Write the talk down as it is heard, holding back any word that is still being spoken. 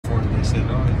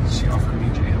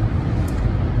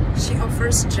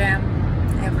offers jam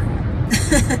ever.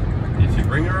 If you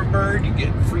bring her a bird, you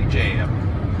get free jam.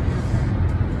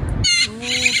 Oh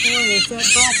boy, is that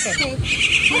broken?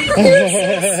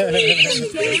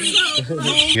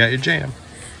 You got your jam.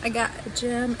 I got a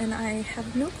jam and I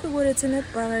have no clue what it's in it,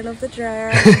 but I love the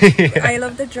jar. Yeah. I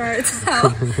love the jar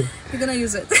itself. You're gonna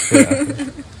use it.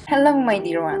 Yeah. Hello my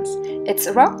dear ones, it's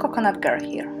RawCoconutGirl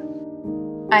here.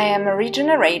 I am a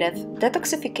regenerative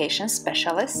detoxification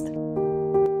specialist.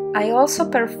 I also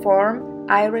perform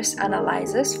iris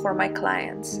analysis for my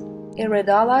clients.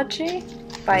 Iridology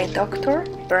by Dr.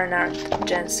 Bernard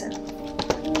Jensen.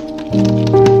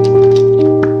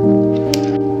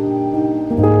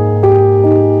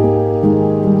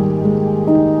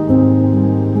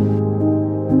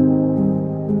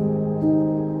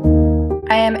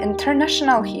 I am an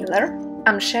international healer.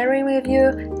 I'm sharing with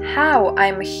you how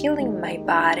I'm healing my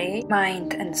body,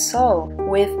 mind and soul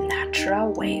with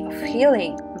natural way of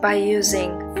healing by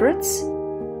using fruits,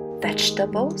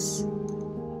 vegetables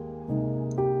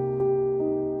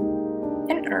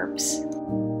and herbs.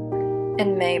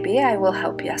 And maybe I will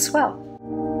help you as well.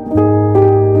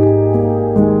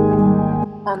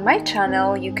 On my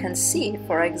channel you can see,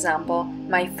 for example,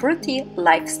 my fruity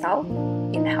lifestyle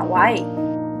in Hawaii.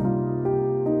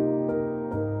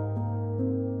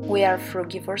 We are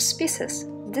frugivore species,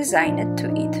 designed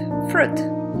to eat fruit.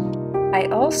 I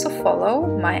also follow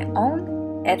my own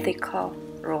ethical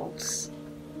rules.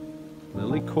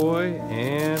 Lily Koi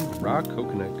and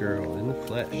RawCoconutGirl in the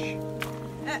flesh.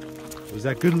 Was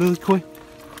that good, Lily Koi?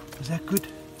 Was that good?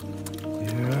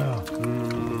 Yeah.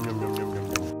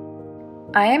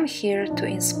 I am here to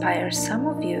inspire some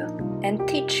of you and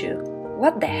teach you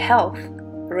what the health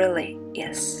really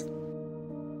is.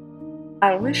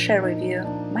 I will share with you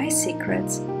my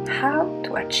secrets how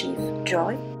to achieve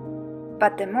joy,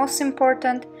 but the most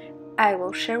important, I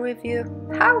will share with you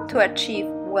how to achieve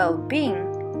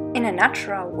well-being in a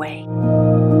natural way.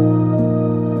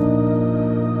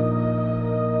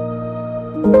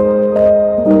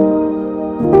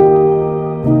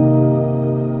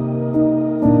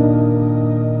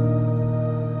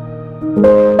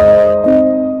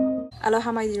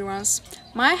 Aloha my dear ones.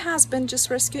 My husband just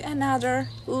rescued another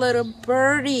little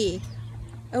birdie.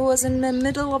 It was in the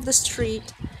middle of the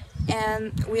street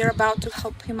and we are about to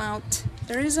help him out.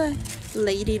 There is a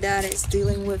lady that is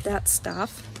dealing with that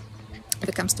stuff when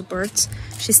it comes to birds.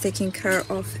 She's taking care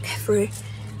of every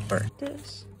bird.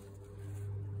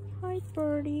 Hi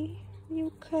birdie,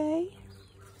 you okay?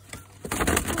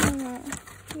 Oh,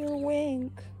 your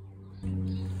wing.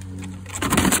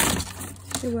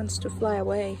 She wants to fly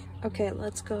away. Okay,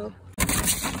 let's go.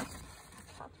 Cat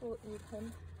will eat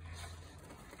him.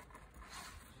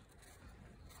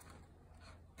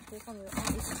 Take on your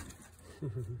eyes. Oh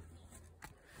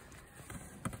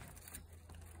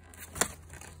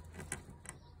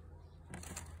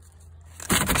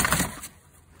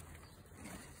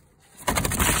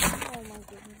my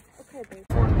goodness. Okay, babe.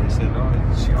 They said, oh,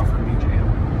 she offered me jam.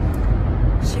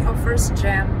 She offers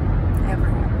jam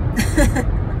everywhere.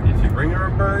 If you bring her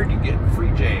a bird, you get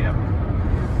free jam.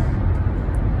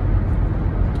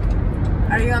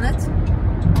 Are you on it?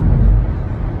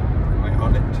 Am I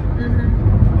on it?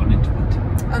 Mm-hmm. On it what?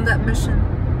 On that mission.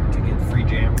 To get free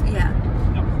jam? Yeah.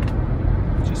 No.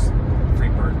 Just free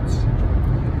birds.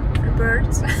 Free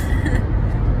birds.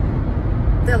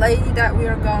 The lady that we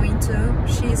are going to,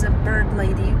 she's a bird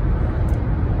lady.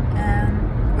 And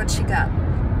what she got?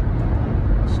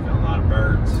 She's got a lot of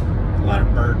birds. A lot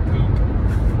of bird poop.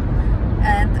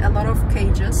 And a lot of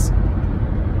cages,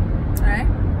 right?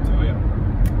 Oh yeah.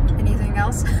 Anything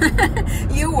else?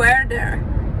 You were there.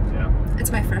 Yeah. It's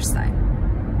my first time.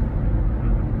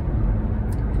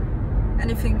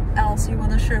 Anything else you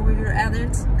want to share with your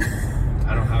audience?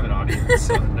 I don't have an audience,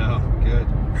 so no, good.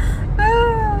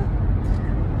 Ah.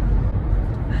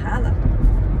 Mahalo.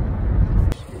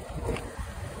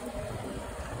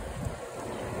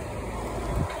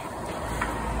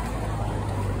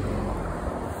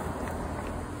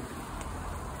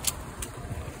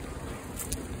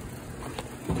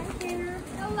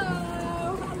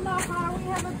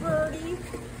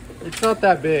 It's not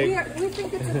that big. We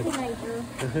think it's a teenager.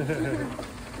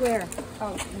 Where?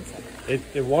 Oh, inside.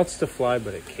 It wants to fly,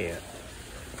 but it can't.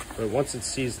 But once it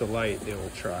sees the light, it will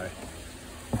try.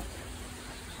 Oh,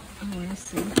 I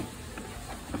see.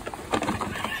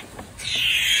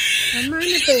 I'm on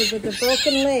the bird with the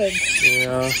broken leg.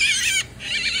 Yeah.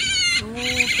 Oh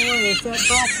boy, is that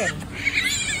broken?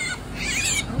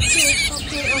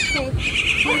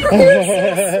 Okay.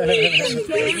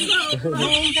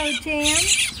 Mango jam.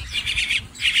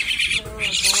 Oh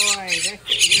boy,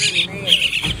 that's your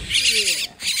leg.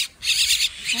 Yeah.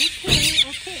 Okay.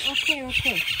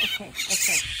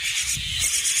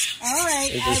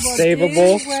 Is I it will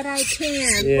savable? do what I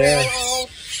can. Yeah. Well,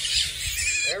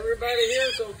 Everybody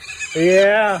here's okay.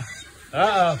 Yeah.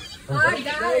 Uh-oh. hi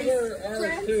guys.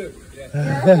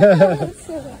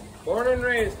 Born and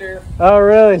raised here. Oh,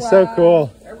 really? Wow. So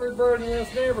cool. Every bird in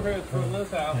this neighborhood is from this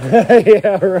house.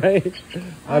 Yeah, right.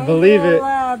 I believe it.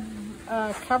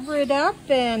 Cover it up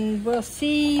and we'll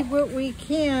see what we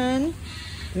can.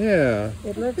 Yeah.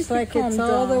 It looks like it's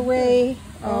all the way,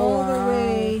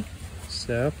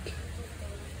 Snapped.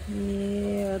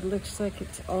 Yeah, it looks like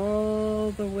it's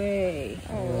all the way.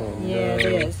 Oh, yeah, no.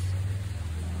 it is.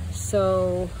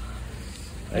 So,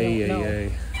 I don't know.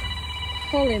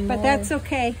 Holy moly. But that's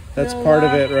okay. That's part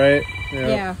of it, right?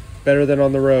 Yeah. Better than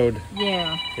on the road.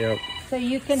 Yeah. Yep. So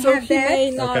you can so have he that.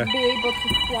 may not be able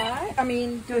to fly. I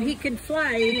mean, So he can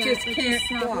fly, he just can't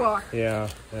walk. Yeah,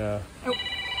 yeah.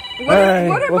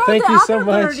 What about thank the you so other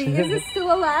much. birdie? Is it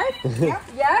still alive?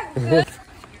 Yeah. Good.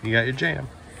 You got your jam.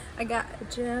 I got a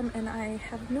jam and I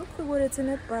have no clue what it's in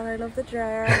it, but I love the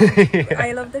jar.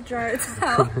 I love the jar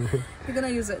itself. We're gonna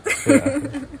use it. Yeah.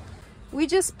 We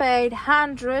just paid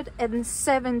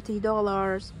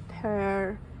 $170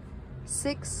 per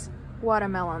 6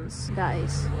 watermelons,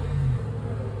 guys.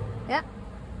 Yeah,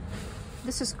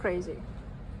 this is crazy.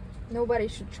 Nobody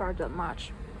should charge that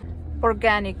much.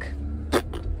 Organic,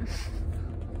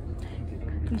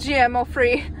 GMO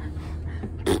free,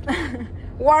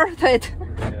 worth it.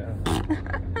 Yeah.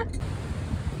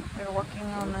 We're working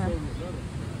on a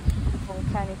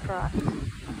volcanic rock.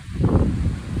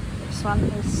 This one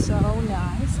is so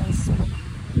nice and smooth.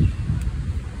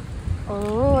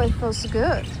 Oh, it feels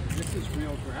good. This is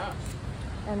real grass.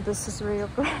 And this is real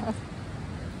grass.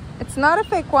 It's not a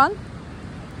fake one.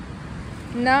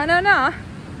 No, no, no.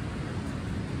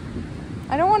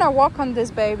 I don't want to walk on this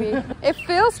baby. It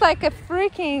feels like a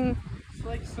freaking It's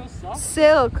like so soft.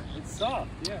 silk. It's soft,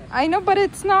 yeah. I know, but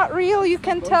it's not real. You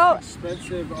can tell.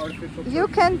 Expensive artificial. You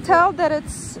can tell that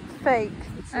it's fake.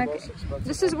 It's the most expensive.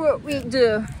 This is what we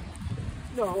do.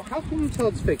 No, how can you tell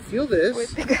it's fake? Feel this.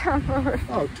 With the camera.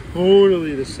 Oh,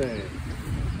 totally the same.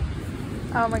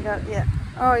 Oh my god, yeah.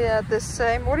 Oh yeah, the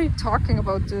same. What are you talking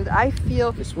about, dude? I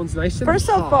feel. This one's nice and First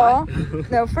of hot.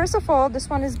 all, first of all, this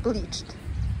one is bleached.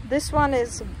 This one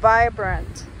is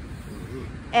vibrant.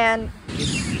 And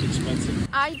It's expensive.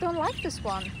 I don't like this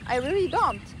one. I really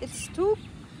don't. It's too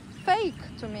fake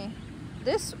to me.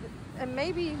 This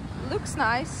maybe looks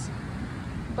nice,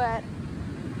 but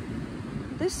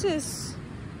this is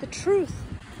the truth.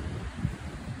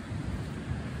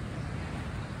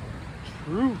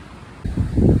 True.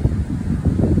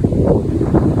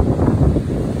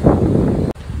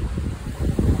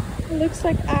 It looks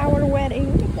like our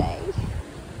wedding today.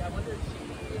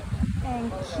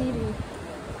 And Kitty.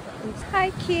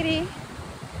 Hi, Kitty.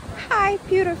 Hi,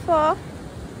 beautiful.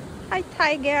 Hi,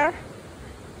 Tiger.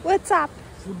 What's up?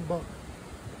 Simba.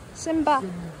 Simba.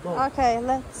 Simba. Okay,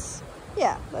 let's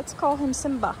call him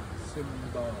Simba.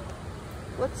 Simba.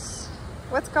 What's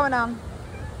going on?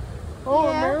 Oh,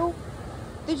 Yeah. no.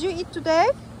 Did you eat today?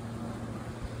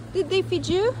 Did they feed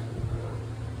you?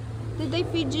 Did they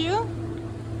feed you?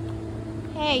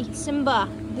 Hey, Simba,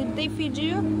 did they feed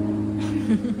you?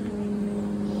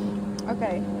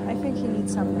 Okay, I think he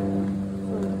needs some food.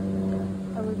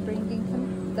 Are we bringing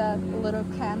him that little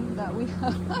can that we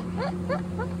have?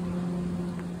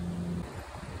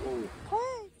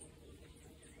 Hey.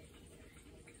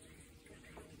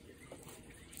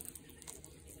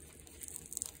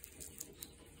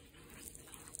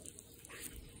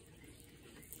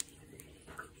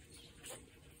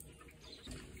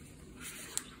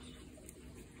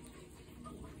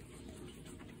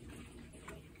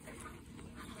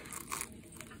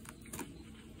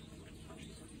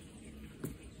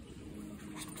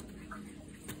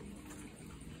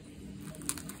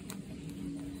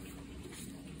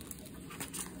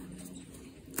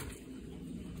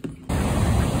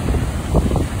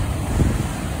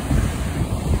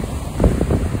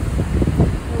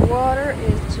 The water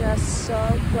is just so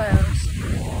close.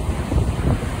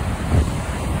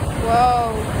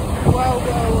 Whoa, whoa,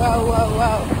 whoa, whoa, whoa,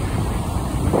 whoa.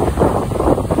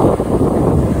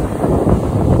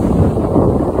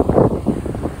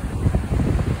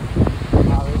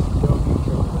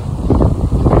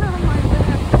 Oh my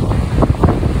god.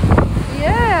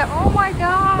 Yeah, oh my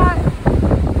god.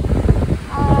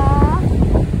 Aww.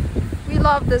 We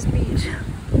love this beach.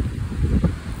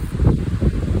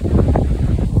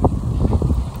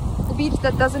 Beach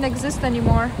that doesn't exist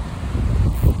anymore.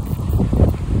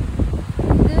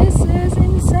 This is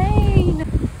insane.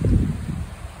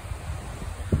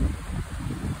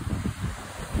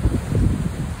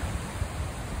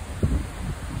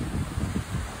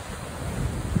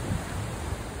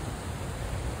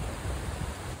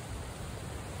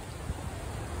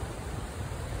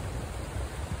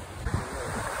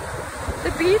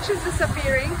 beach is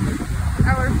disappearing,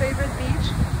 our favorite beach.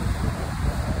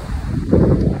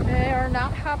 They are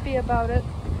not happy about it.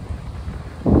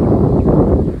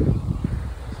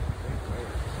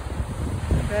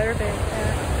 Very big,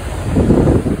 yeah.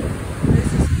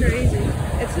 This is crazy.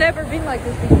 It's never been like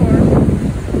this before.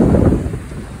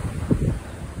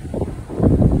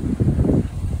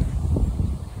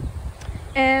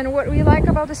 And what we like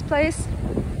about this place,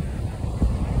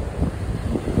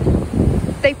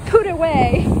 they put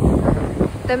away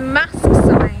the mask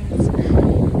signs,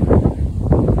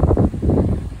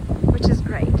 which is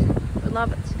great. We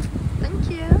love it. Thank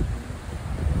you.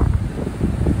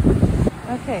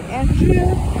 Okay,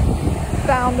 Andrew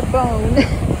found the bone.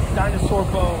 Dinosaur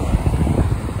bone.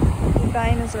 The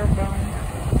dinosaur bone.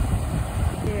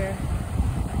 Here.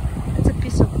 It's a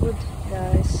piece of wood,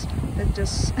 guys. It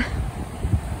just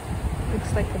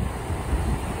looks like a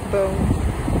bone.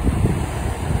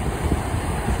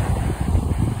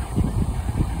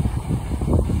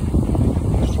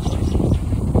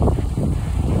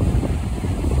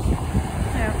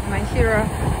 Yeah, my hero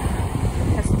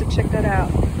has to check that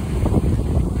out.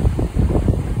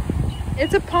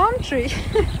 It's a palm tree.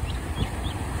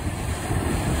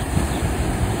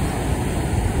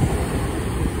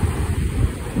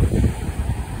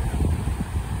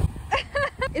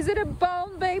 Is it a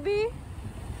bone, baby?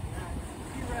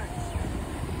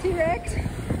 T-Rex.